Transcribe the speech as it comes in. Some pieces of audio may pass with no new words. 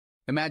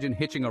Imagine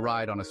hitching a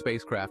ride on a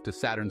spacecraft to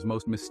Saturn's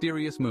most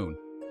mysterious moon.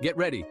 Get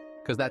ready,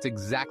 because that's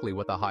exactly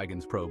what the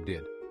Huygens probe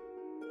did.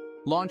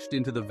 Launched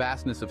into the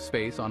vastness of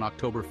space on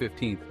October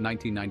 15,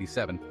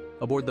 1997,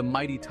 aboard the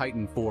mighty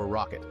Titan IV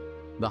rocket,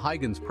 the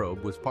Huygens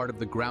probe was part of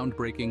the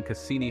groundbreaking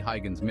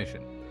Cassini-Huygens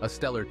mission, a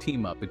stellar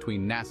team-up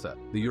between NASA,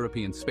 the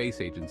European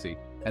Space Agency,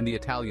 and the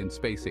Italian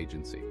Space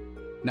Agency.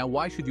 Now,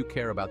 why should you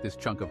care about this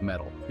chunk of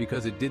metal?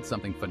 Because it did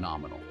something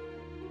phenomenal.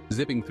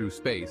 Zipping through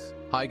space,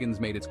 Huygens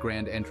made its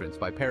grand entrance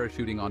by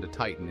parachuting onto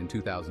Titan in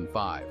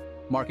 2005,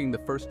 marking the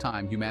first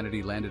time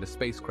humanity landed a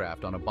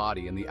spacecraft on a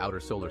body in the outer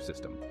solar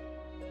system.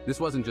 This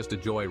wasn't just a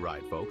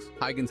joyride, folks.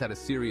 Huygens had a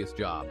serious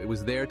job. It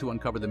was there to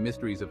uncover the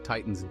mysteries of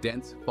Titan's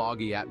dense,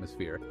 foggy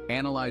atmosphere,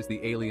 analyze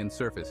the alien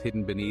surface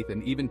hidden beneath,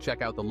 and even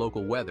check out the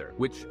local weather,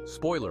 which,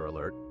 spoiler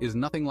alert, is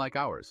nothing like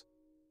ours.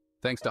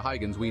 Thanks to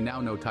Huygens, we now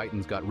know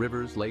Titan's got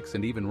rivers, lakes,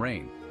 and even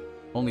rain.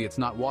 Only it's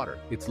not water,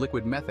 it's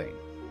liquid methane.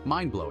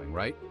 Mind-blowing,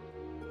 right?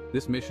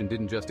 This mission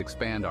didn't just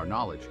expand our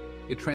knowledge, it